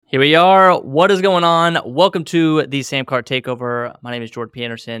Here we are. What is going on? Welcome to the Sam Cart Takeover. My name is Jordan P.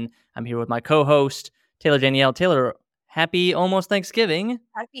 Anderson. I'm here with my co-host, Taylor Danielle. Taylor, happy almost Thanksgiving.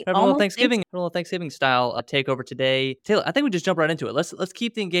 Happy Having a little almost thanks. Thanksgiving style takeover today. Taylor, I think we just jump right into it. Let's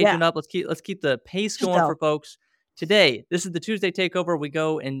keep the Yeah, engagement up. Let's keep the pace just going for go. folks. Today, this is the Tuesday takeover. We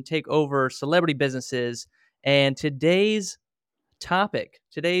go and take over celebrity businesses. And today's target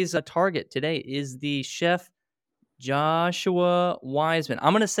today is the chef Joshua Wiseman.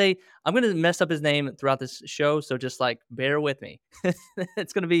 I'm gonna mess up his name throughout this show, so just like bear with me.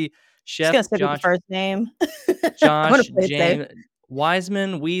 It's gonna be Just Chef gonna stick with the first name. I'm gonna Josh play it safe. James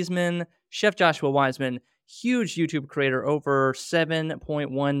Wiseman, Chef Joshua Wiseman, huge YouTube creator, over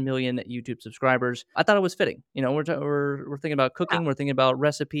 7.1 million YouTube subscribers. I thought it was fitting. We're thinking about Yeah. cooking, we're thinking about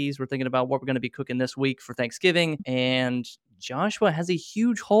recipes, we're thinking about what we're going to be cooking this week for Thanksgiving, and Joshua has a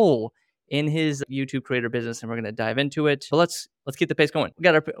huge hole in his YouTube creator business, and we're going to dive into it. So let's keep the pace going.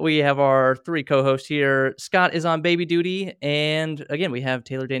 We have our three co-hosts here. Scott is on baby duty, and again we have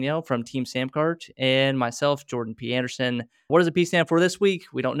Taylor Danielle from Team Samcart and myself, Jordan P. Anderson. What does the P stand for this week?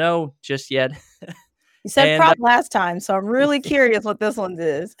 We don't know just yet. You said And prop last time, so I'm really curious what this one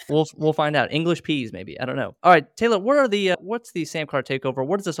is. we'll find out. English peas, maybe. I don't know. All right, Taylor. What's the Samcart takeover?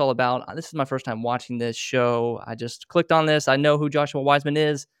 What is this all about? This is my first time watching this show. I just clicked on this. I know who Joshua Wiseman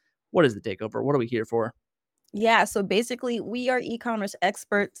is. What is the takeover? What are we here for? Yeah, so basically, we are e-commerce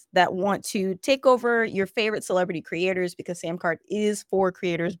experts that want to take over your favorite celebrity creators because Samcart is for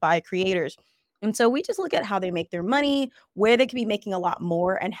creators by creators. And so we just look at how they make their money, where they could be making a lot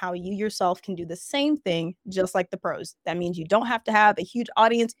more, and how you yourself can do the same thing just like the pros. That means you don't have to have a huge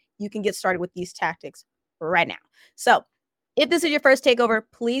audience. You can get started with these tactics right now. So if this is your first takeover,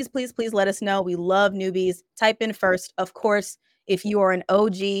 please, please, please let us know. We love newbies. Type in first. Of course, if you are an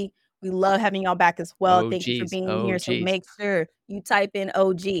OG, we love having y'all back as well. Oh Thank you for geez, being oh here. So geez. make sure you type in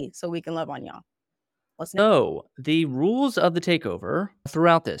OG so we can love on y'all. What's next? So, the rules of the takeover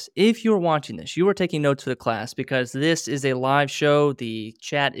throughout this, if you're watching this, you are taking notes for the class because this is a live show. The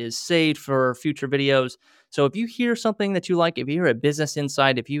chat is saved for future videos. So, if you hear something that you like, if you hear a business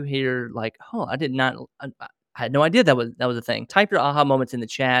insight, if you hear like, oh, I had no idea that was a thing. Type your aha moments in the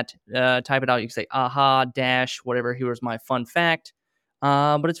chat. Type it out. You can say aha dash whatever. Here's my fun fact.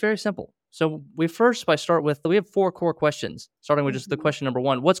 But it's very simple. So we have 4 core questions, starting with just the Mhm. question number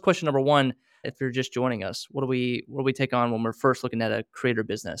 1. What's question number 1? If you're just joining us, what do we take on when we're first looking at a creator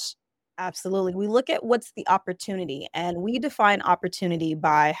business? Absolutely. We look at what's the opportunity, and we define opportunity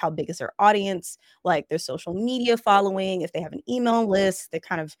by how big is their audience, like their social media following, if they have an email list, they're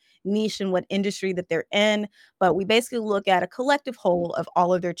kind of niche in what industry that they're in. But we basically look at a collective whole of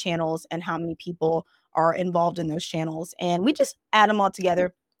all of their channels and how many people are involved in those channels. And we just add them all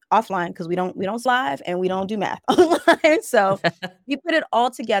together offline because we don't live and we don't do math online. So you put it all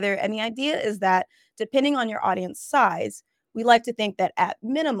together. And the idea is that depending on your audience size, we like to think that at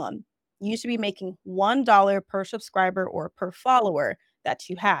minimum, you should be making $1 per subscriber or per follower that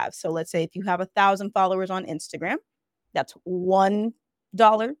you have. So let's say if you have 1,000 followers on Instagram, that's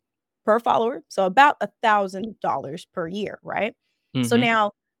 $1 per follower. So about $1,000 per year, right? So Mhm.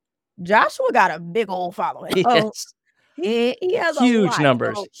 now Joshua got a big old following. Oh, Yes. he has a Huge lot.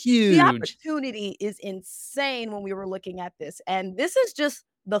 numbers. So the Huge. opportunity is insane when we were looking at this. And this is just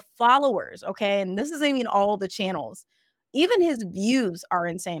the followers, okay? And this isn't even all the channels. Even his views are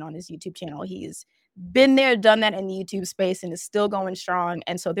insane on his YouTube channel. He's been there, done that in the YouTube space and is still going strong.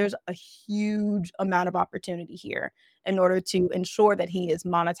 And so there's a huge amount of opportunity here in order to ensure that he is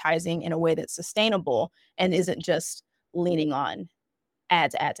monetizing in a way that's sustainable and isn't just leaning on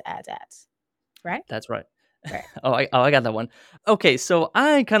ads, right? That's right. Right. I got that one. Okay, so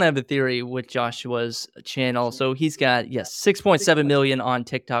I kind of have a theory with Joshua's channel. So he's got, yes, 6.7 million on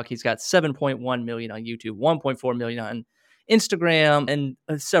TikTok. He's got 7.1 million on YouTube, 1.4 million on Instagram, and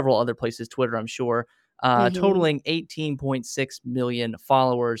several other places, Twitter, I'm sure, Mhm. totaling 18.6 million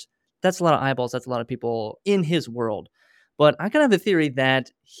followers. That's a lot of eyeballs. That's a lot of people in his world. But I kind of have a theory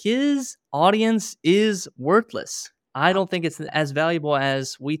that his audience is worthless. I don't think it's as valuable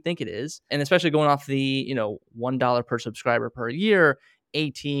as we think it is. And especially going off the, $1 per subscriber per year,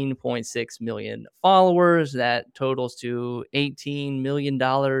 18.6 million followers, that totals to $18 million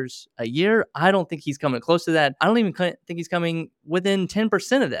a year. I don't think he's coming close to that. I don't even think he's coming within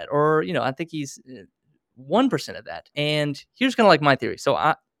 10% of that. Or, I think he's 1% of that. And here's kind of like my theory. So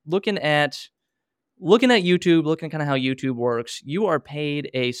looking at YouTube, looking kind of how YouTube works, you are paid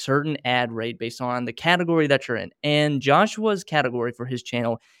a certain ad rate based on the category that you're in. And Joshua's category for his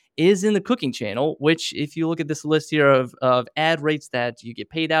channel is in the cooking channel, which if you look at this list here of ad rates that you get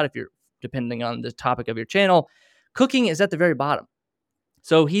paid out if you're depending on the topic of your channel, cooking is at the very bottom.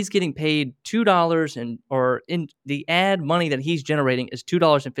 So he's getting paid $2 or in the ad money that he's generating is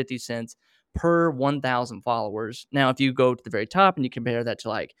 $2.50 per 1,000 followers. Now, if you go to the very top and you compare that to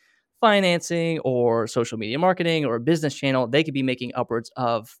like financing or social media marketing or a business channel, they could be making upwards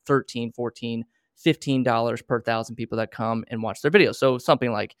of 13, 14, $15 per 1,000 people that come and watch their videos. So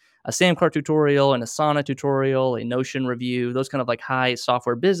something like a Samcart tutorial, an Asana tutorial, a Notion review, those kind of like high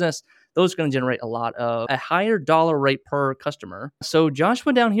software business, those are going to generate a higher dollar rate per customer. So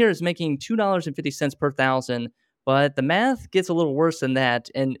Joshua down here is making $2.50 per 1,000, but the math gets a little worse than that.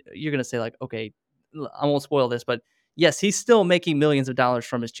 And you're going to say like, okay, I won't spoil this, but yes, he's still making millions of dollars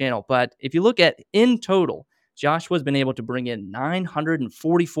from his channel. But if you look at in total, Joshua's been able to bring in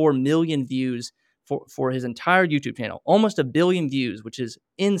 944 million views for his entire YouTube channel, almost 1 billion views, which is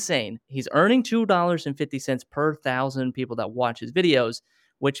insane. He's earning $2.50 per 1,000 people that watch his videos,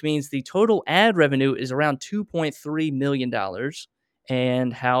 which means the total ad revenue is around $2.3 million.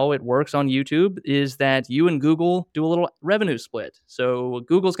 And how it works on YouTube is that you and Google do a little revenue split. So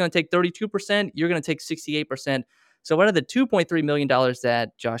Google's going to take 32%, you're going to take 68%. So out of the $2.3 million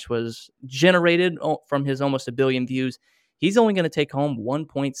that Joshua's generated from his almost 1 billion views, he's only going to take home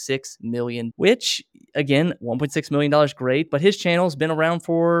 $1.6 million, which, again, $1.6 million, great, but his channel's been around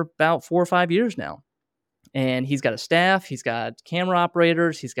for about 4 or 5 years now. And he's got a staff, he's got camera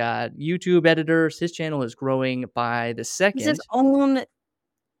operators, he's got YouTube editors. His channel is growing by the second. He's his own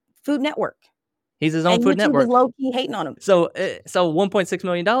Food Network. He's his own Food Network. YouTube is low-key hating on him. So $1.6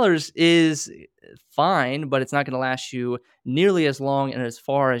 million is fine, but it's not going to last you nearly as long and as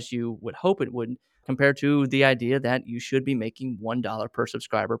far as you would hope it would, compared to the idea that you should be making $1 per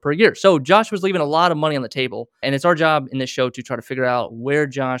subscriber per year. So Joshua's leaving a lot of money on the table, and it's our job in this show to try to figure out where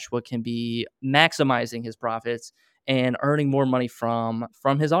Joshua can be maximizing his profits and earning more money from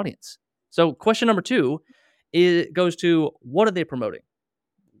his audience. So question number 2 goes to, what are they promoting?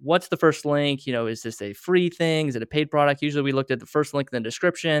 What's the first link? Is this a free thing? Is it a paid product? Usually we looked at the first link in the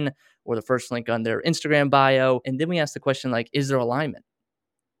description or the first link on their Instagram bio. And then we asked the question, like, is there alignment?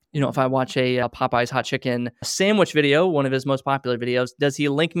 If I watch a Popeye's Hot Chicken sandwich video, one of his most popular videos, does he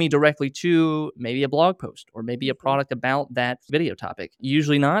link me directly to maybe a blog post or maybe a product about that video topic?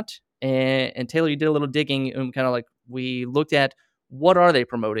 Usually not. And Taylor, you did a little digging and kind of like we looked at what are they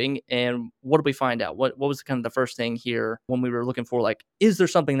promoting and what did we find out? What was kind of the first thing here when we were looking for, like, is there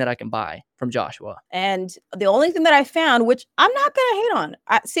something that I can buy from Joshua? And the only thing that I found, which I'm not going to hate on,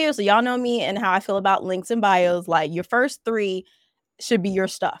 seriously, y'all know me and how I feel about links and bios, like your first 3 should be your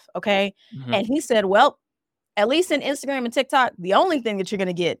stuff, okay? Mm-hmm. And he said, well, at least in Instagram and TikTok, the only thing that you're going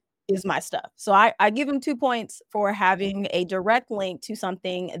to get is my stuff. So I give him 2 points for having a direct link to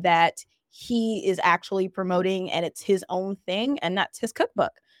something that he is actually promoting and it's his own thing and that's his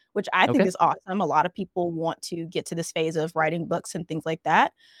cookbook, which I think is awesome. A lot of people want to get to this phase of writing books and things like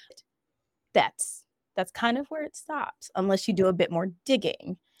that. That's kind of where it stops, unless you do a bit more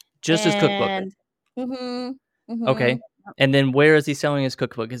digging. Just his cookbook. Okay. And then where is he selling his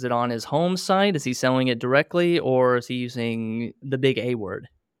cookbook? Is it on his home site? Is he selling it directly, or is he using the big A word?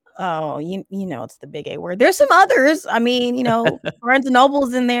 Oh, you know, it's the big A word. There's some others. I mean, Barnes and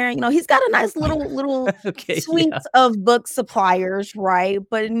Noble's in there. He's got a nice little suite of book suppliers, right?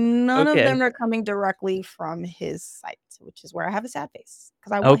 But none of them are coming directly from his site, which is where I have a sad face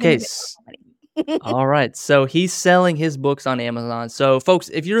because I want him to get more money. All right. So he's selling his books on Amazon. So folks,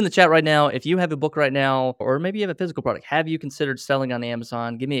 if you're in the chat right now, if you have a book right now, or maybe you have a physical product, have you considered selling on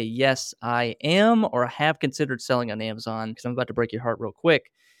Amazon? Give me a yes, I am, or have considered selling on Amazon, because I'm about to break your heart real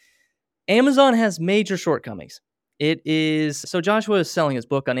quick. Amazon has major shortcomings. So Joshua is selling his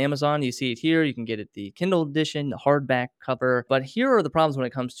book on Amazon. You see it here. You can get it the Kindle edition, the hardback cover. But here are the problems when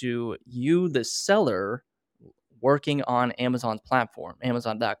it comes to you, the seller, working on Amazon's platform,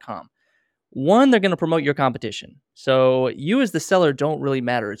 Amazon.com. One, they're going to promote your competition. So you as the seller don't really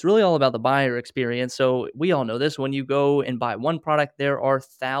matter. It's really all about the buyer experience. So we all know this. When you go and buy one product, there are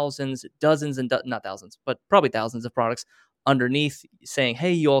thousands, dozens, and not thousands, but probably thousands of products underneath saying,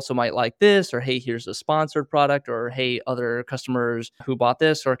 hey, you also might like this, or hey, here's a sponsored product, or hey, other customers who bought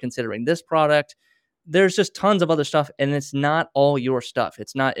this are considering this product. There's just tons of other stuff, and it's not all your stuff.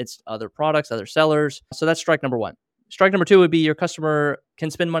 It's other products, other sellers. So that's strike number 1. Strike number 2 would be your customer can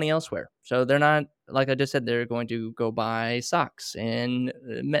spend money elsewhere. So they're not, like I just said, they're going to go buy socks and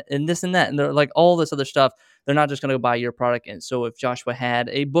this and that. And they're like all this other stuff. They're not just going to go buy your product. And so if Joshua had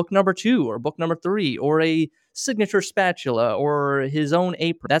a book number 2 or book number 3 or a signature spatula or his own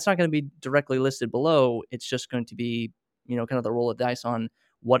apron, that's not going to be directly listed below. It's just going to be, kind of the roll of dice on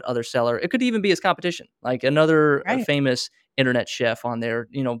what other seller. It could even be his competition, like another famous internet chef on there,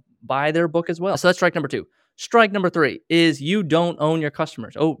 buy their book as well. So that's strike number 2. Strike number 3 is you don't own your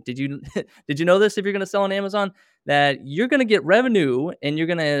customers. Oh, did you did you know this? If you're going to sell on Amazon, that you're going to get revenue and you're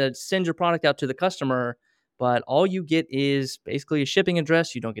going to send your product out to the customer, but all you get is basically a shipping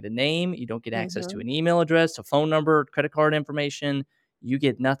address. You don't get a name, you don't get access to Mhm. an email address, a phone number, credit card information. You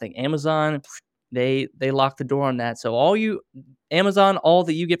get nothing. Amazon, they lock the door on that. So all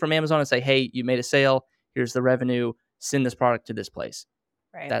that you get from Amazon is say, "Hey, you made a sale. Here's the revenue. Send this product to this place."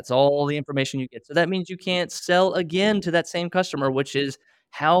 Right. That's all the information you get. So that means you can't sell again to that same customer, which is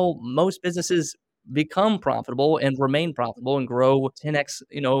how most businesses become profitable and remain profitable and grow 10x,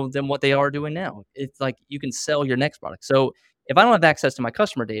 than what they are doing now. It's like you can sell your next product. So if I don't have access to my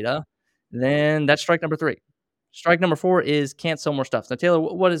customer data, then that's strike number 3. Strike number 4 is can't sell more stuff. Now, Taylor,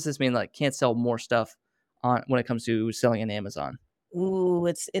 what does this mean? Like can't sell more stuff on when it comes to selling on Amazon? Ooh,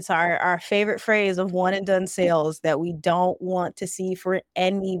 it's our favorite phrase of one and done sales that we don't want to see for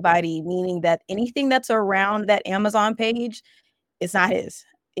anybody, meaning that anything that's around that Amazon page, it's not his.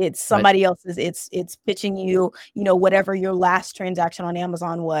 It's Right. somebody else's. It's pitching you, whatever your last transaction on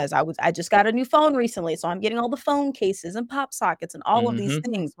Amazon was. I just got a new phone recently, so I'm getting all the phone cases and pop sockets and all of these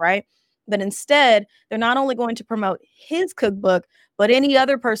Hmm. things, right? But instead, they're not only going to promote his cookbook, but any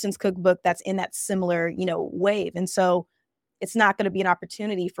other person's cookbook that's in that similar, wave. And so it's not going to be an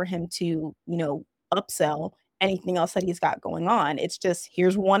opportunity for him to, upsell anything else that he's got going on. It's just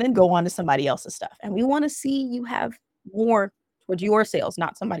here's one and go on to somebody else's stuff. And we want to see you have more towards your sales,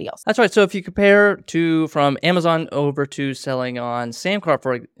 not somebody else. That's right. So if you compare to from Amazon over to selling on Samcart,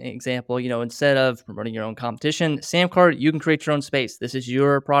 for example, instead of promoting your own competition, Samcart, you can create your own space. This is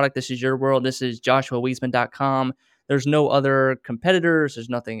your product. This is your world. This is joshuawiesman.com. There's no other competitors. There's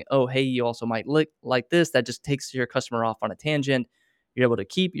nothing, oh, hey, you also might like this. That just takes your customer off on a tangent. You're able to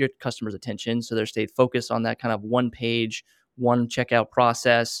keep your customer's attention. So they're stayed focused on that kind of one page, one checkout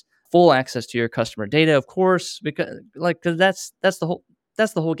process, full access to your customer data, of course, because that's the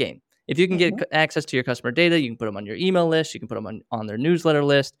whole game. If you can get Mhm. access to your customer data, you can put them on your email list, you can put them on their newsletter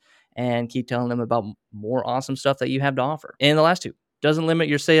list, and keep telling them about more awesome stuff that you have to offer. And the last two, doesn't limit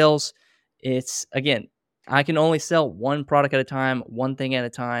your sales. It's, again, I can only sell one product at a time, one thing at a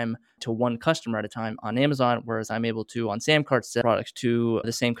time, to one customer at a time on Amazon, whereas I'm able to on Samcart sell products to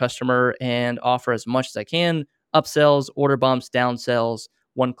the same customer and offer as much as I can, upsells, order bumps, downsells,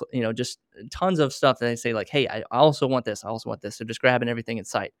 just tons of stuff that they say like, hey, I also want this. I also want this. So just grabbing everything in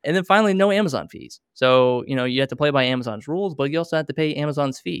sight. And then finally, no Amazon fees. So, you have to play by Amazon's rules, but you also have to pay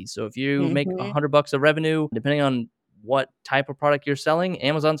Amazon's fees. So if you make Mhm. $100 of revenue, depending on what type of product you're selling,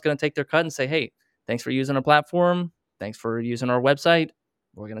 Amazon's going to take their cut and say, hey, thanks for using our platform. Thanks for using our website.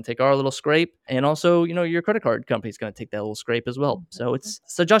 We're going to take our little scrape. And also, your credit card company's going to take that little scrape as well. So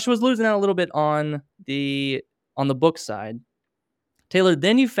Mhm. Joshua's losing out a little bit on the book side. Taylor,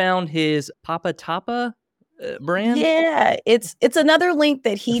 then you found his Papa Tapa brand. Yeah, it's another link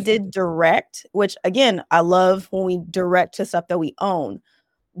that he did direct, which again, I love when we direct to stuff that we own.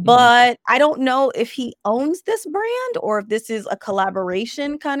 Mhm. But I don't know if he owns this brand or if this is a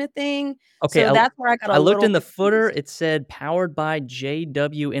collaboration kind of thing. Okay, So that's where I got a I looked little in the footer. confused. It said powered by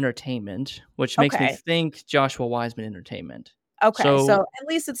JW Entertainment, which makes me Okay. think Joshua Wiseman Entertainment. Okay. So So, at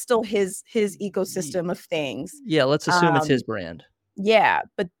least it's still his y- ecosystem of things. yeah, let's assume it's his Um, brand. yeah,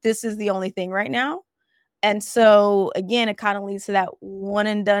 but this is the only thing right now. And so again, it kind of leads to that one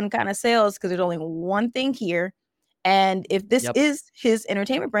and done kind of sales because there's only one thing here. And if this Yep. is his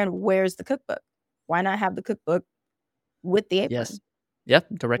entertainment brand, where's the cookbook? Why not have the cookbook with the Yes. apron Yep.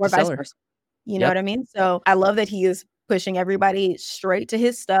 Direct or to vice seller. versa? You know what Yep. I mean? So I love that he is pushing everybody straight to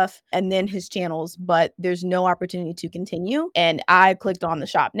his stuff and then his channels, but there's no opportunity to continue. And I clicked on the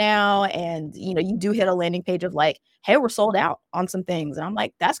shop now, and you do hit a landing page of like, hey, we're sold out on some things. And I'm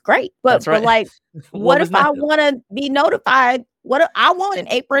like, that's great. That's But right. like, What what was if not? I want to be notified? What if I want an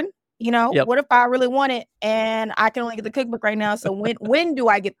apron? Yep. What if I really want it and I can only get the cookbook right now? So when do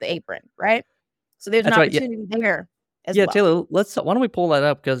I get the apron? Right. So there's an That's right. Yeah. opportunity there as Yeah, well. Taylor, why don't we pull that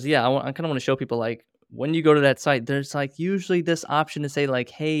up? Because yeah, I kind of want to show people like when you go to that site, there's like usually this option to say like,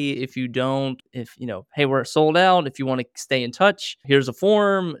 hey, hey, we're sold out. If you want to stay in touch, here's a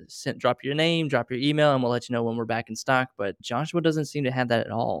form. Drop your name, drop your email, and we'll let you know when we're back in stock. But Joshua doesn't seem to have that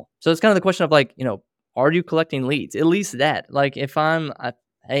at all. So it's kind of the question of like, are you collecting leads? At least that. Like if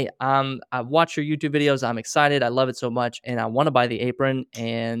hey, I watch your YouTube videos. I'm excited. I love it so much, and I want to buy the apron.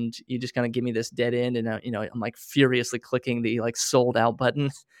 And you just kind of give me this dead end, and I'm like furiously clicking the like sold out button,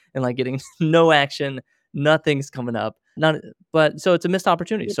 and like getting no action. Nothing's coming up. But so it's a missed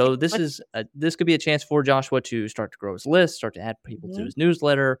opportunity. It takes So this much. is this could be a chance for Joshua to start to grow his list, start to add people to Mhm. his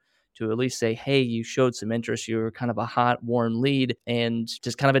newsletter. to at least say, hey, you showed some interest. You're kind of a hot, warm lead and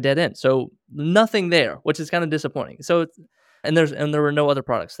just kind of a dead end. So nothing there, which is kind of disappointing. So there were no other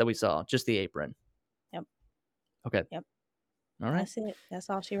products that we saw, just the apron. Yep. Okay. Yep. All right. That's it. That's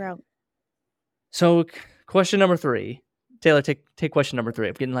all she wrote. So question number 3. Taylor, take question number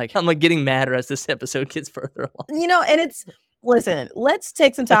 3. I'm getting madder as this episode gets further along. And listen, let's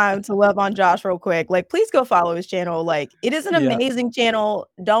take some time to love on Josh real quick. Like, please go follow his channel. Like, it is an amazing channel.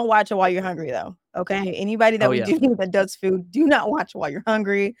 Don't watch it while you're hungry, though. Okay. Anybody that do that does food, do not watch while you're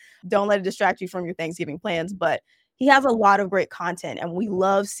hungry. Don't let it distract you from your Thanksgiving plans. But he has a lot of great content, and we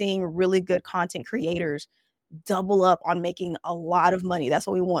love seeing really good content creators double up on making a lot of money. That's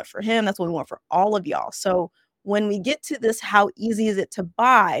what we want for him. That's what we want for all of y'all. So when we get to this, how easy is it to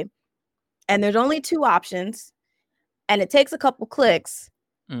buy? And there's only 2 options, and it takes a couple clicks.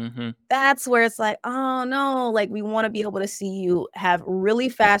 That's where it's like, oh no, like we want to be able to see you have really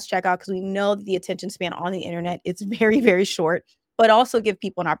fast checkout, because we know that the attention span on the internet, it's very, very short, but also give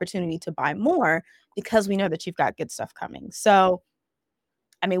people an opportunity to buy more because we know that you've got good stuff coming. So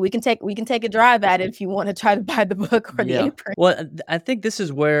I mean, we can take a drive at it if you want to try to buy the book or the apron. Well, I think this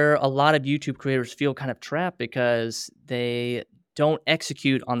is where a lot of YouTube creators feel kind of trapped, because they don't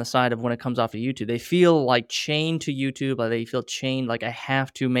execute on the side of when it comes off of YouTube. They feel like chained to YouTube. Like they feel chained, like I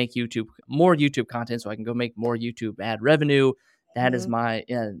have to make more YouTube content so I can go make more YouTube ad revenue. That is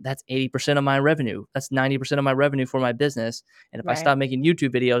that's 80% of my revenue. That's 90% of my revenue for my business. And if I stop making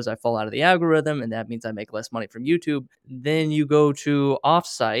YouTube videos, I fall out of the algorithm, and that means I make less money from YouTube. Then you go to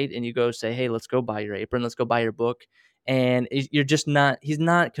offsite and you go say, hey, let's go buy your apron. Let's go buy your book. And he's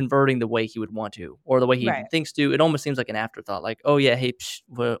not converting the way he would want to, or the way he thinks to. It almost seems like an afterthought, like, oh yeah, hey,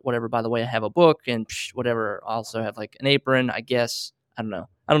 whatever, by the way, I have a book, and whatever, I also have like an apron, I guess. I don't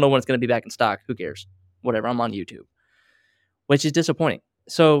know when it's going to be back in stock. Who cares? Whatever, I'm on YouTube. Which is disappointing.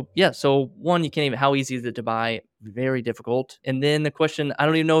 So one, you can't even, how easy is it to buy? Very difficult. And then the question, I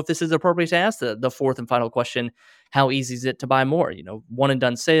don't even know if this is appropriate to ask the 4th and final question, how easy is it to buy more? One and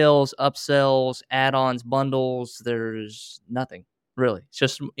done sales, upsells, add-ons, bundles, there's nothing really. It's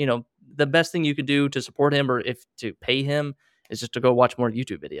just, the best thing you could do to support him, or if to pay him, is just to go watch more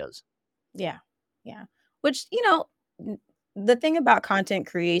YouTube videos. Yeah. Yeah. Which, the thing about content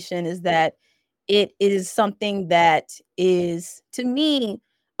creation is that it is something that is, to me,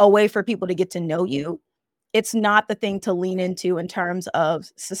 a way for people to get to know you. It's not the thing to lean into in terms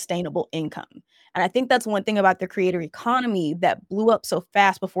of sustainable income. And I think that's one thing about the creator economy that blew up so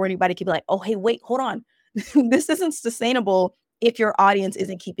fast before anybody could be like, oh, hey, wait, hold on. This isn't sustainable if your audience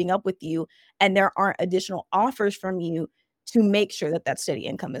isn't keeping up with you and there aren't additional offers from you to make sure that steady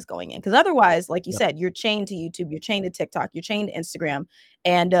income is going in. Because otherwise, like you said, you're chained to YouTube, you're chained to TikTok, you're chained to Instagram.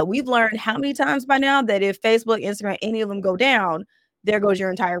 And we've learned how many times by now that if Facebook, Instagram, any of them go down, there goes your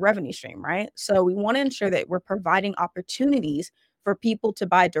entire revenue stream, right? So we want to ensure that we're providing opportunities for people to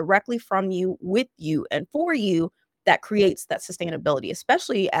buy directly from you, with you, and for you. That creates that sustainability,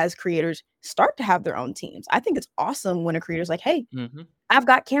 especially as creators start to have their own teams. I think it's awesome when a creator's like, hey, I've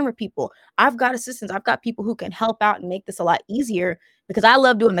got camera people, I've got assistants, I've got people who can help out and make this a lot easier, because I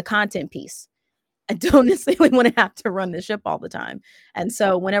love doing the content piece. I don't necessarily want to have to run the ship all the time. And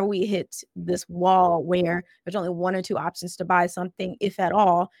so whenever we hit this wall where there's only 1 or 2 options to buy something, if at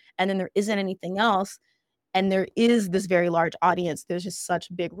all, and then there isn't anything else, and there is this very large audience, there's just such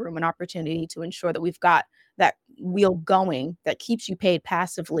big room and opportunity to ensure that we've got that wheel going that keeps you paid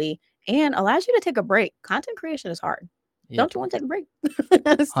passively and allows you to take a break. Content creation is hard. Don't you want to take a break?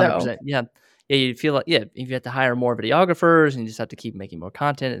 100%. Yeah. You feel like, if you have to hire more videographers and you just have to keep making more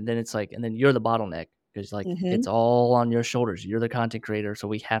content, and then it's like, and then you're the bottleneck, because like it's all on your shoulders. You're the content creator, so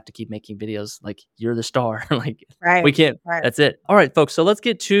we have to keep making videos. Like you're the star. Like we can't. That's it. All right, folks. So let's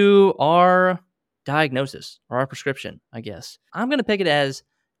get to our diagnosis, or our prescription, I guess. I'm gonna pick it as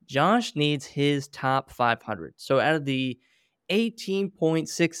Josh needs his top 500. So out of the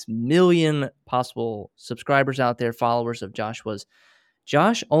 18.6 million possible subscribers out there, followers of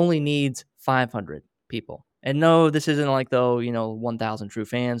Josh only needs 500 people. And no, this isn't like, though, 1,000 true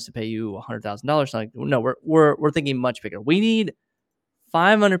fans to pay you $100,000. Like, no, we're thinking much bigger. We need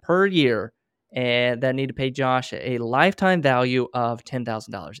 500 per year, and that need to pay Josh a lifetime value of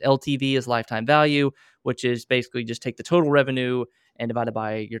 $10,000. LTV is lifetime value, which is basically just take the total revenue and divide it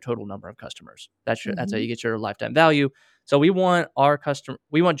by your total number of customers. That's how you get your lifetime value. So we want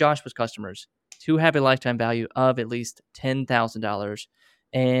Joshua's customers to have a lifetime value of at least $10,000.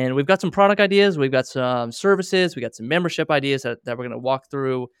 And we've got some product ideas, we've got some services, we got some membership ideas that we're going to walk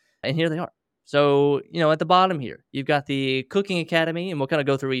through, and here they are. So, at the bottom here, you've got the Cooking Academy, and we'll kind of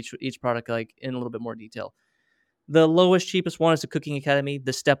go through each product like in a little bit more detail. The lowest, cheapest one is the Cooking Academy.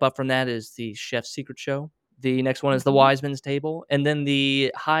 The step up from that is the Chef's Secret Show. The next one is the Mhm. Wiseman's Table. And then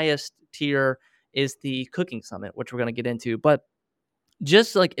the highest tier is the Cooking Summit, which we're going to get into. But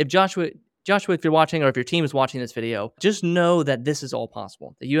just like if Joshua, if you're watching or if your team is watching this video, just know that this is all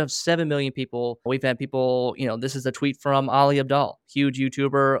possible. That you have 7 million people. We've had people, this is a tweet from Ali Abdaal, huge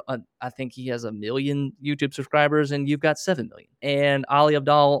YouTuber. I think he has 1 million YouTube subscribers, and you've got 7 million. And Ali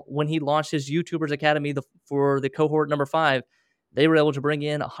Abdaal, when he launched his YouTubers Academy for the cohort number 5, they were able to bring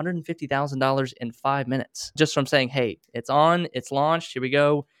in $150,000 in 5 minutes just from saying, hey, it's on, it's launched, here we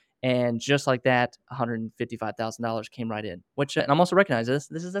go. And just like that, $155,000 came right in, which, and I'm also recognizing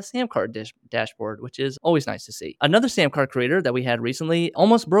this is a Samcart dashboard, which is always nice to see. Another Samcart creator that we had recently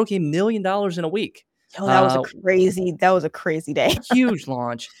almost broke $1 million in a week. Yo, that was a crazy day. Huge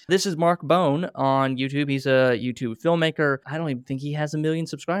launch. This is Mark Bone on YouTube. He's a YouTube filmmaker. I don't even think he has 1 million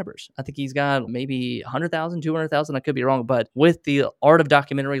subscribers. I think he's got maybe 100,000, 200,000. I could be wrong. But with the Art of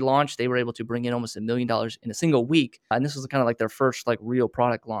Documentary launch, they were able to bring in almost $1 million in a single week. And this was kind of like their first real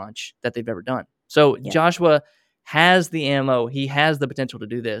product launch that they've ever done. So Yeah. Joshua has the ammo. He has the potential to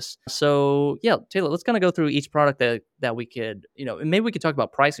do this. So yeah, Taylor, let's kind of go through each product that we could, and maybe we could talk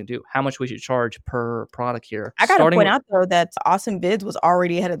about pricing too, how much we should charge per product here. I gotta point out though that Awesome Vids was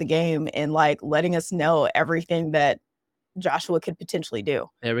already ahead of the game in letting us know everything that Joshua could potentially do.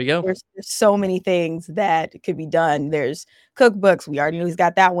 There we go. There's so many things that could be done. There's cookbooks. We already know he's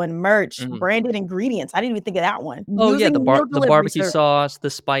got that one. Merch, branded ingredients. I didn't even think of that one. Oh yeah, the barbecue sauce, the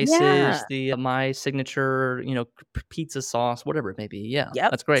spices, the my signature, pizza sauce, whatever it may be. Yeah,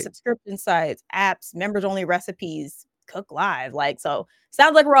 that's great. Subscription sites, apps, members only recipes, Cook Live. So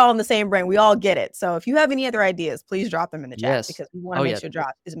sounds like we're all in the same brain. We all get it. So if you have any other ideas, please drop them in the chat because we want to make sure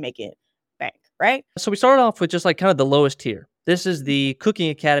Josh is making bank, right? So we started off with just kind of the lowest tier. This is the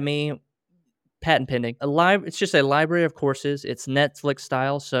Cooking Academy, patent pending. It's just a library of courses. It's Netflix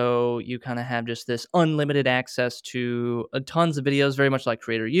style, so you kind of have just this unlimited access to tons of videos, very much like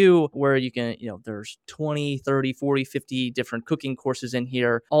Creator U, where you can, there's 20, 30, 40, 50 different cooking courses in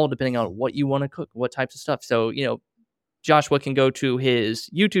here, all depending on what you want to cook, what types of stuff. So, Joshua can go to his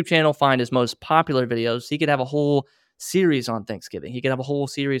YouTube channel, find his most popular videos. He could have a whole series on Thanksgiving. He could have a whole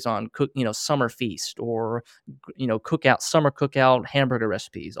series on summer feast or summer cookout hamburger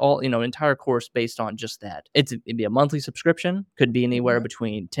recipes. All entire course based on just that. It'd be a monthly subscription. Could be anywhere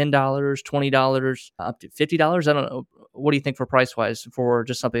between $10, $20, up to $50. I don't know. What do you think for price wise for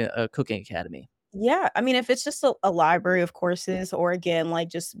just something a Cooking Academy? Yeah, I mean, if it's just a library of courses, or again,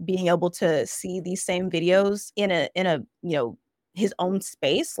 just being able to see these same videos in a his own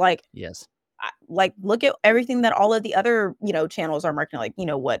space, yes. Look at everything that all of the other channels are marketing,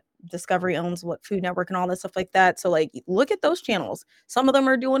 what Discovery owns, what Food Network and all that stuff like that. So look at those channels. Some of them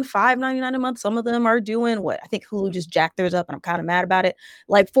are doing $5.99 a month. Some of them are doing what I think Hulu just jacked theirs up, and I'm kind of mad about it,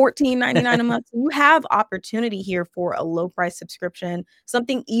 $14.99 a month. You have opportunity here for a low price subscription,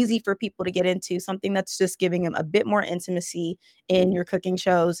 something easy for people to get into, something that's just giving them a bit more intimacy in your cooking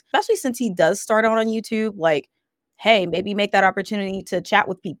shows, especially since he does start out on YouTube. Hey, maybe make that opportunity to chat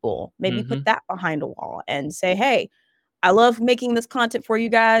with people. Maybe put that behind a wall and say, hey, I love making this content for you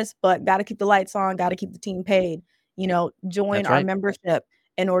guys, but got to keep the lights on, got to keep the team paid. Join our membership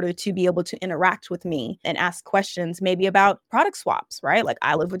in order to be able to interact with me and ask questions maybe about product swaps, right?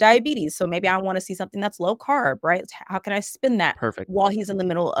 I live with diabetes, so maybe I want to see something that's low carb, right? How can I spin that while he's in the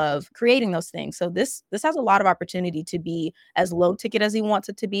middle of creating those things? So this has a lot of opportunity to be as low ticket as he wants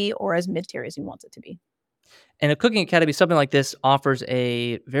it to be or as mid-tier as he wants it to be. And a Cooking Academy, something like this, offers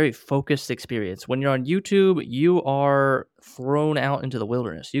a very focused experience. When you're on YouTube, you are thrown out into the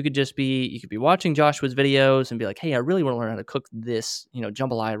wilderness. You could be watching Joshua's videos and be like, hey, I really want to learn how to cook this,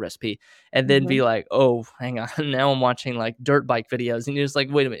 jambalaya recipe. And then be like, oh, hang on. Now I'm watching dirt bike videos. And you're just like,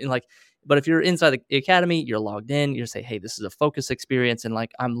 wait a minute. But if you're inside the academy, you're logged in, you say, hey, this is a focused experience. And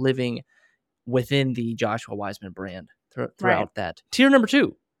I'm living within the Joshua Wiseman brand throughout that. Tier number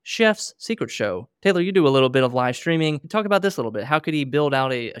 2. Chef's Secret Show. Taylor, you do a little bit of live streaming. Talk about this a little bit. How could he build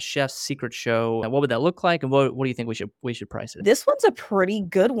out a Chef's Secret Show? What would that look like? And what do you think we should price it? This one's a pretty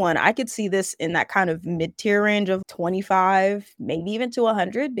good one. I could see this in that kind of mid-tier range of 25, maybe even to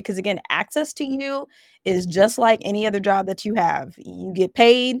 100, because again, access to you is just like any other job that you have. You get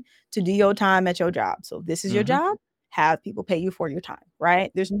paid to do your time at your job. So if this is your job, have people pay you for your time, right?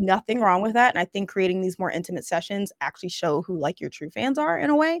 There's nothing wrong with that. And I think creating these more intimate sessions actually show who your true fans are, in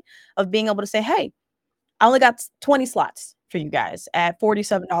a way of being able to say, hey, I only got 20 slots for you guys at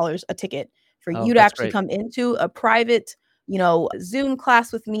 $47 a ticket for you to actually come into a private, Zoom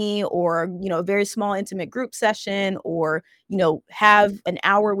class with me, or, a very small intimate group session, or, have an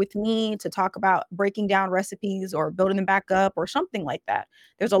hour with me to talk about breaking down recipes or building them back up or something like that.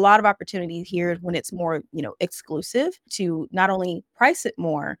 There's a lot of opportunity here when it's more, exclusive, to not only price it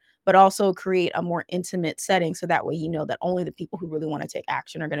more, but also create a more intimate setting. So that way, that only the people who really want to take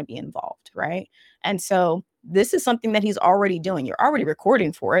action are going to be involved. Right. And so this is something that he's already doing. You're already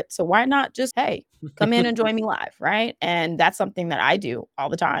recording for it. So why not just, hey, come in and join me live, right? And that's something that I do all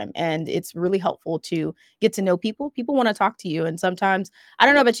the time. And it's really helpful to get to know people. People want to talk to you. And sometimes, I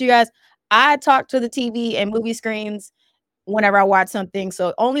don't know about you guys, I talk to the TV and movie screens whenever I watch something.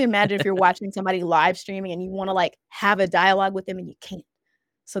 So only imagine if you're watching somebody live streaming and you want to like have a dialogue with them and you can't.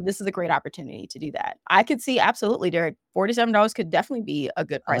 So this is a great opportunity to do that. I could see, absolutely, Derek, $47 could definitely be a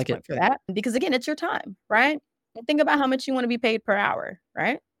good I price like point it. for that, because again, it's your time, right? And think about how much you want to be paid per hour,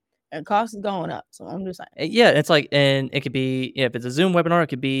 right? And cost is going up. So I'm just saying. Yeah, it's like, and it could be, if it's a Zoom webinar, it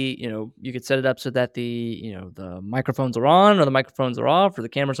could be, you could set it up so that the microphones are on or the microphones are off, or the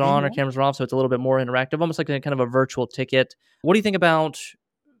cameras are on or Mhm. cameras are off. So it's a little bit more interactive, almost like a kind of a virtual ticket. What do you think about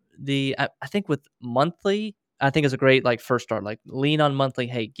I think with monthly, I think is a great like first start, like lean on monthly.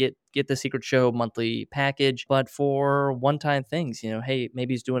 Hey, get the Secret Show monthly package, but for one-time things, hey,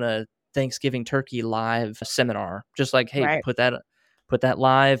 maybe he's doing a Thanksgiving turkey live seminar, just like, hey, Right. put that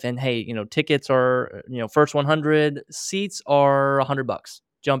live, and hey, tickets are, first 100 seats are $100.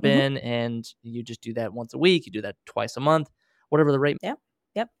 Jump Mhm. in, and you just do that once a week. You do that twice a month, whatever the rate. Yeah.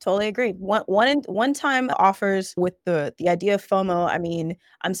 Yep, totally agree. One-time offers with the idea of FOMO. I mean,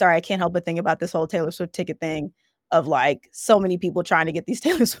 I'm sorry, I can't help but think about this whole Taylor Swift ticket thing, of like so many people trying to get these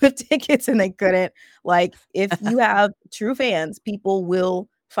Taylor Swift tickets and they couldn't. Like, if you have true fans, people will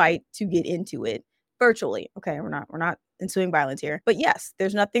fight to get into it virtually. Okay, we're not ensuing violence here. But yes,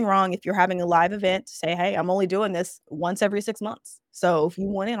 there's nothing wrong if you're having a live event to say, "Hey, I'm only doing this once every 6 months. So if you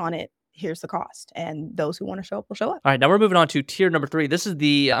want in on it, here's the cost." And those who want to show up will show up. All right, now we're moving on to tier number 3. This is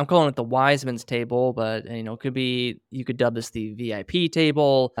I'm calling it the Wiseman's table, but you could dub this the VIP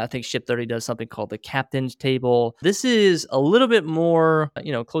table. I think Ship 30 does something called the Captain's table. This is a little bit more,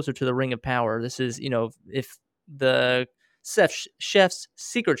 closer to the Ring of Power. This is, if the chef's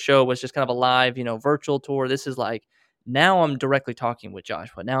secret show was just kind of a live, virtual tour. This is like, now I'm directly talking with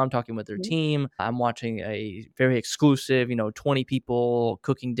Joshua. Now I'm talking with their Mhm. team. I'm watching a very exclusive, 20 people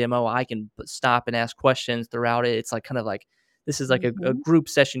cooking demo. I can stop and ask questions throughout it. It's like kind of like, this is like a Mhm. group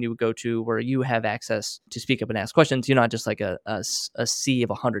session you would go to where you have access to speak up and ask questions. You're not just like a sea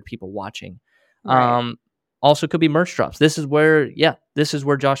of 100 people watching. Right. Also could be merch drops. This is where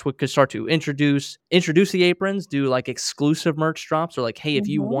Joshua could start to introduce the aprons, do like exclusive merch drops, or like, hey, if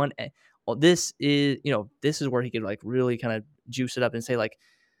you Mhm. want, well, this is where he could like really kind of juice it up and say like,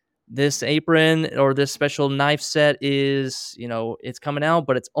 this apron or this special knife set is, it's coming out,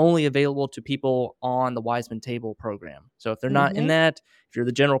 but it's only available to people on the Wiseman Table program. So if they're not in Mhm. that, if you're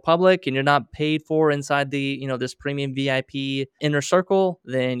the general public and you're not paid for inside the, this premium VIP inner circle,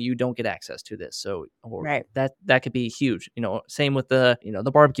 then you don't get access to this. So, or Right. that could be huge. Same with the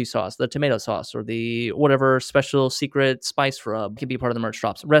barbecue sauce, the tomato sauce, or the whatever special secret spice rub could be part of the merch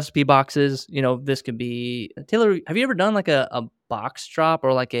drops. Recipe boxes, this could be. Taylor, have you ever done like a box drop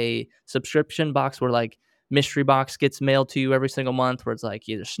or like a subscription box where like mystery box gets mailed to you every single month, where it's like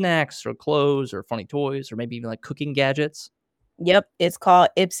either snacks or clothes or funny toys or maybe even like cooking gadgets? Yep, it's called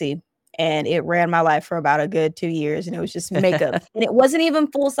Ipsy, and it ran my life for about a good 2 years, and it was just makeup, and it wasn't even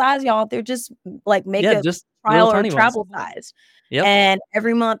full size, y'all. They're just, like, Yeah, makeup just little trial or tiny ones. travel size, Yep. and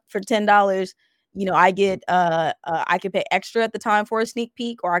every month for $10, I get, I could pay extra at the time for a sneak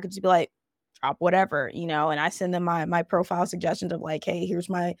peek, or I could just be like, "Drop whatever," and I send them my profile suggestions of, like, "Hey, here's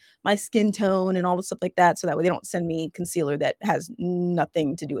my skin tone," and all the stuff like that, so that way they don't send me concealer that has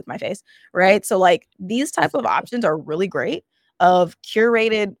nothing to do with my face, right? So, like, these type of options are really great, of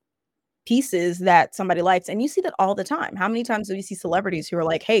curated pieces that somebody likes, and you see that all the time. How many times do you see celebrities who are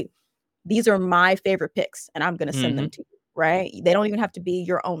like, "Hey, these are my favorite picks, and I'm gonna send them Hmm. to you," right? They don't even have to be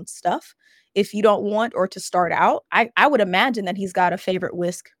your own stuff. If you don't want, or to start out, I would imagine that he's got a favorite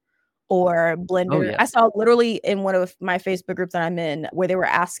whisk or Oh blender. yeah. I saw literally in one of my Facebook groups that I'm in, where they were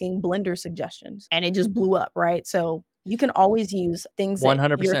asking blender suggestions, and it just blew up, right? So, you can always use things that your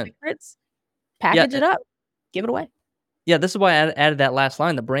 100%. favorites, Yeah. package it up, give it away. Yeah, this is why I added that last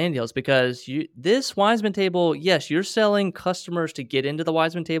line, the brand deals, because this Wiseman table, yes, you're selling customers to get into the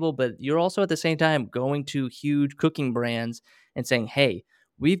Wiseman table, but you're also at the same time going to huge cooking brands and saying, hey,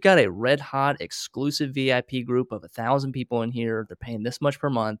 we've got a red hot exclusive VIP group of 1,000 people in here. They're paying this much per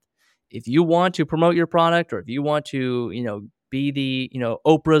month. If you want to promote your product, or if you want to, be the,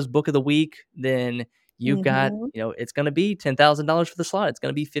 Oprah's book of the week, then you've got, Mhm. it's going to be $10,000 for the slot. It's going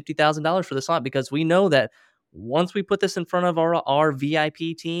to be $50,000 for the slot because we know that once we put this in front of our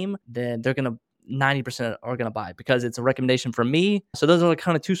VIP team, then they're going to 90% are going to buy because it's a recommendation from me. So those are the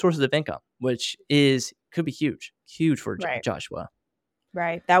kind of two sources of income, which could be huge for Right. Joshua.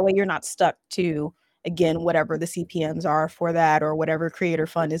 Right. That way you're not stuck to, again, whatever the CPMs are for that or whatever creator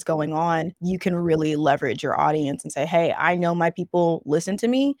fund is going on. You can really leverage your audience and say, hey, I know my people listen to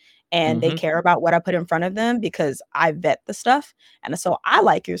me and they Hmm. care about what I put in front of them because I vet the stuff. And so I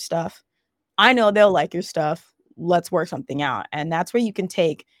like your stuff. I know they'll like your stuff. Let's work something out. And that's where you can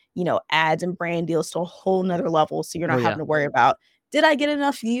take, ads and brand deals to a whole nother level. So you're Oh not yeah. having to worry about, did I get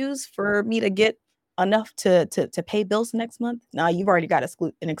enough views for me to get enough to pay bills next month? No, you've already got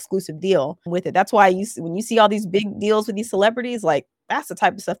an exclusive deal with it. That's why when you see all these big deals with these celebrities, like that's the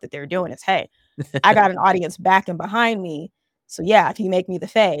type of stuff that they're doing is, hey, I got an audience back and behind me. So yeah, if you make me the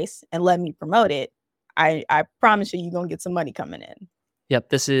face and let me promote it, I promise you're gonna get some money coming in. Yep,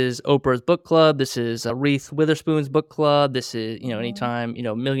 this is Oprah's book club. This is Reese Witherspoon's book club. This is, Mhm. anytime,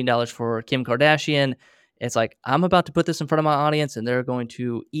 $1 million for Kim Kardashian. It's like, I'm about to put this in front of my audience and they're going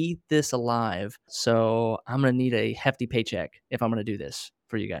to eat this alive. So I'm going to need a hefty paycheck if I'm going to do this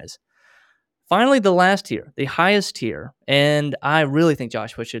for you guys. Finally, the last tier, the highest tier, and I really think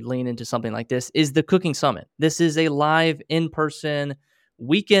Joshua should lean into something like this, is the Cooking Summit. This is a live, in-person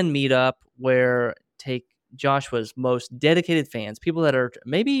weekend meetup where take Joshua's most dedicated fans, people that are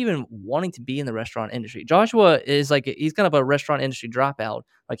maybe even wanting to be in the restaurant industry. Joshua is like, he's kind of a restaurant industry dropout.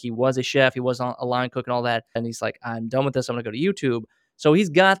 Like he was a chef, he was on a line cook and all that. And he's like, I'm done with this. I'm going to go to YouTube. So he's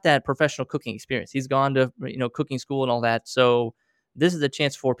got that professional cooking experience. He's gone to, cooking school and all that. So this is a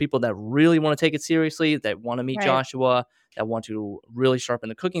chance for people that really want to take it seriously, that want to meet Right. Joshua, that want to really sharpen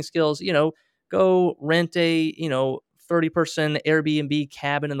the cooking skills. Go rent a 30-person Airbnb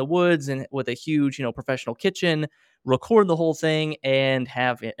cabin in the woods and with a huge professional kitchen, record the whole thing, and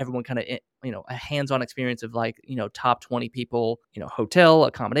have everyone kind of a hands-on experience of like top 20 people, hotel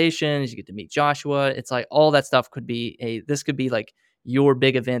accommodations. You get to meet Joshua. It's like all that stuff could be this could be like your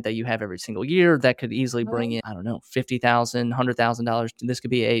big event that you have every single year that could easily bring Mhm. in, I don't know, $50,000, $100,000. This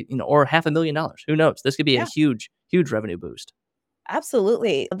could be or $500,000. Who knows? This could be a Yeah. huge revenue boost.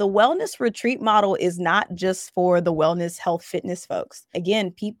 Absolutely. The wellness retreat model is not just for the wellness, health, fitness folks.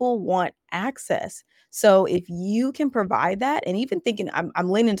 Again, people want access. So if you can provide that, and even thinking, I'm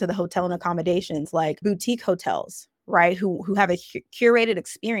leaning to the hotel and accommodations like boutique hotels, right? Who have a curated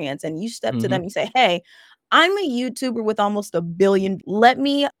experience, and you step to Hmm. them, you say, "Hey, I'm a YouTuber with almost a billion. Let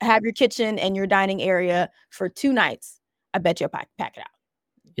me have your kitchen and your dining area for 2 nights. I bet you'll pack it out.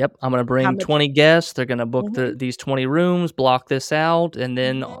 Yep, I'm gonna How bring much?" 20 guests. They're gonna book Mhm, these 20 rooms, block this out, and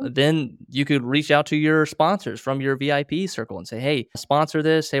then mhm. then you could reach out to your sponsors from your VIP circle and say, "Hey, sponsor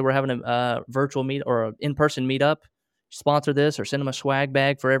this. Hey, we're having a virtual meet or an in-person meetup. Sponsor this, or send them a swag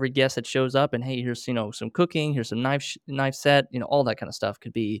bag for every guest that shows up. And hey, here's some cooking. Here's some knife set. All that kind of stuff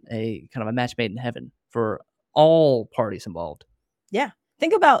could be a kind of a match made in heaven for all parties involved. Yeah.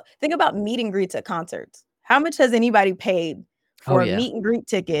 Think about meet and greets at concerts. How much has anybody paid Oh for a yeah, meet and greet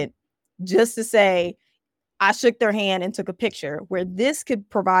ticket just to say, I shook their hand and took a picture, where this could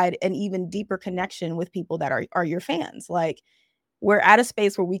provide an even deeper connection with people that are your fans. Like, we're at a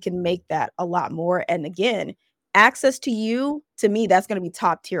space where we can make that a lot more. And again, access to you, to me, that's going to be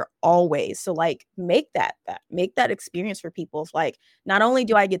top tier always. So like make that experience for people. It's like, not only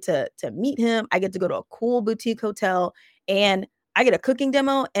do I get to meet him, I get to go to a cool boutique hotel and I get a cooking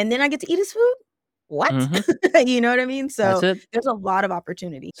demo and then I get to eat his food. What? hmm, You know what I mean? that's So it. there's a lot of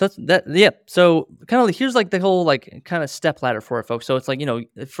opportunity. So yeah. So kind of here's like the whole like kind of step ladder for it, folks. So it's like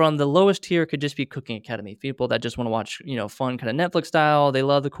from the lowest tier could just be Cooking Academy, people that just want to watch fun kind of Netflix style. They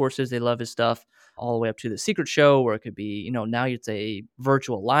love the courses, they love his stuff, all the way up to the Secret Show, where it could be now it's a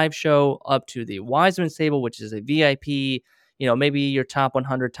virtual live show, up to the Wiseman's Table, which is a VIP. Maybe your top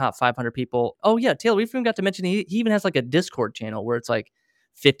 100, top 500 people. Oh yeah, Taylor, we even got to mention he even has like a Discord channel where it's like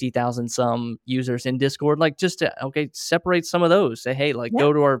 50,000 some users in Discord, like just to, okay, separate some of those. Say, hey, like Yeah,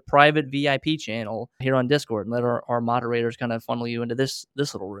 go to our private VIP channel here on Discord and let our moderators kind of funnel you into this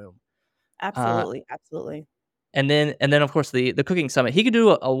little room. Uh, absolutely. Absolutely. and then of course the cooking summit. He could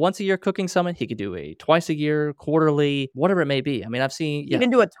do a once a year cooking summit. He could do a twice a year, quarterly, whatever it may be. I mean, I've seen, You can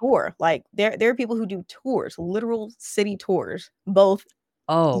do a tour. Like there are people who do tours, literal city tours, both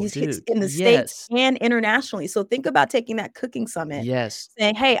oh these hits dude, in the States yes, and internationally. So think about taking that cooking summit, yes.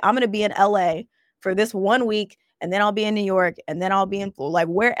 saying, "Hey, I'm gonna be in LA for this 1 week, and then I'll be in New York, and then I'll be in like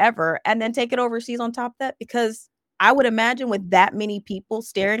wherever, and then take it overseas on top of that." Because I would imagine with that many people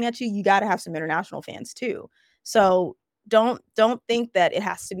staring at you, you gotta have some international fans too. So don't think that it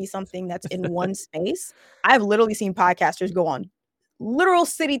has to be something that's in one space. I've literally seen podcasters go on literal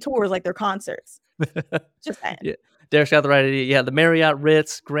city tours like they're concerts. Just saying. Yeah. Derek's got the right idea. Yeah, the Marriott,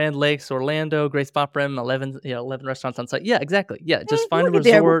 Ritz, Grand Lakes, Orlando, great spot for him. 11 restaurants on site. Yeah, exactly. Yeah, just find a Look at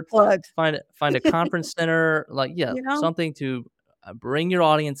there, we're resort, plugged. find a conference center, like You know? something to bring your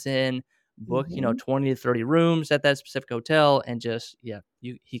audience in. Book Mhm. 20 to 30 rooms at that specific hotel, and just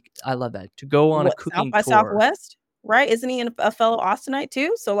I love that, to go on a What, South cooking by tour. Southwest, right? Isn't he a fellow Austinite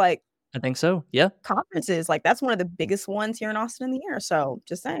too? So, like, I think so. Yeah, conferences, like, that's one of the biggest ones here in Austin in the year, so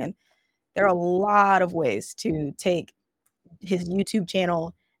just saying. There are a lot of ways to take his YouTube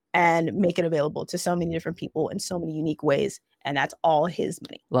channel and make it available to so many different people in so many unique ways, and that's all his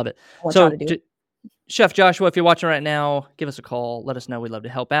money. love it. I want y'all So to do it. Chef Joshua, if you're watching right now, give us a call. Let us know. We'd love to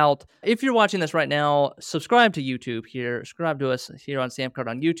help out. If you're watching this right now, subscribe to YouTube here. Subscribe to us here on Samcart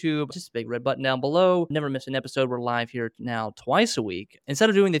on YouTube. Just a big red button down below. Never miss an episode. We're live here now twice a week. Instead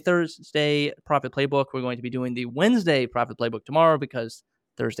of doing the Thursday Profit Playbook, we're going to be doing the Wednesday Profit Playbook tomorrow because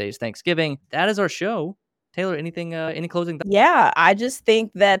Thursday is Thanksgiving. That is our show. Taylor, anything, any closing thoughts? Yeah, I just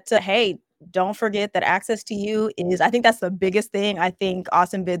think that, hey, don't forget that access to you I think that's the biggest thing. I think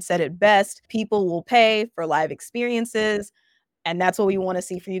Austin Vid said it best. People will pay for live experiences, and that's what we want to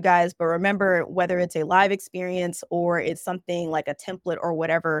see for you guys. But remember, whether it's a live experience or it's something like a template or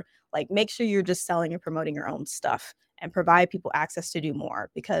whatever, like, make sure you're just selling and promoting your own stuff and provide people access to do more,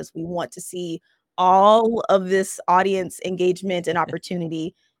 because we want to see all of this audience engagement and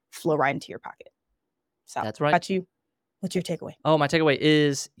opportunity flow right into your pocket. So, That's right. got you. What's your takeaway? Oh, my takeaway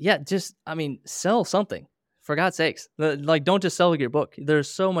is, sell something. For God's sakes. Like, don't just sell your book. There's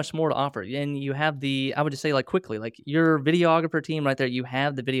so much more to offer. And you have I would just say, like, quickly, like, your videographer team right there, you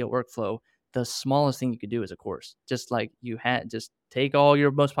have the video workflow. The smallest thing you could do is a course. Just take all your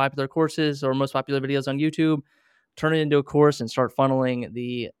most popular courses or most popular videos on YouTube, turn it into a course, and start funneling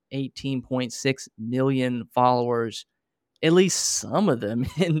the 18.6 million followers, at least some of them,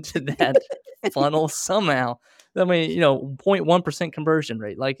 into that funnel somehow. I mean, 0.1% conversion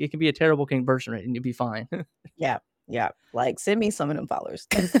rate. Like, it can be a terrible conversion rate and you'd be fine. Yeah. Yeah. Like, send me some of them followers.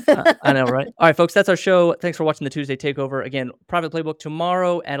 I know, right? All right, folks, that's our show. Thanks for watching the Tuesday Takeover. Again, Private Playbook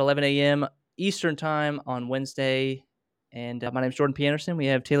tomorrow at 11 a.m. Eastern Time on Wednesday. And my name is Jordan P. Anderson. We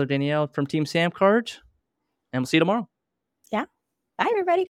have Taylor Danielle from Team Samcart. And we'll see you tomorrow. Yeah. Bye, everybody.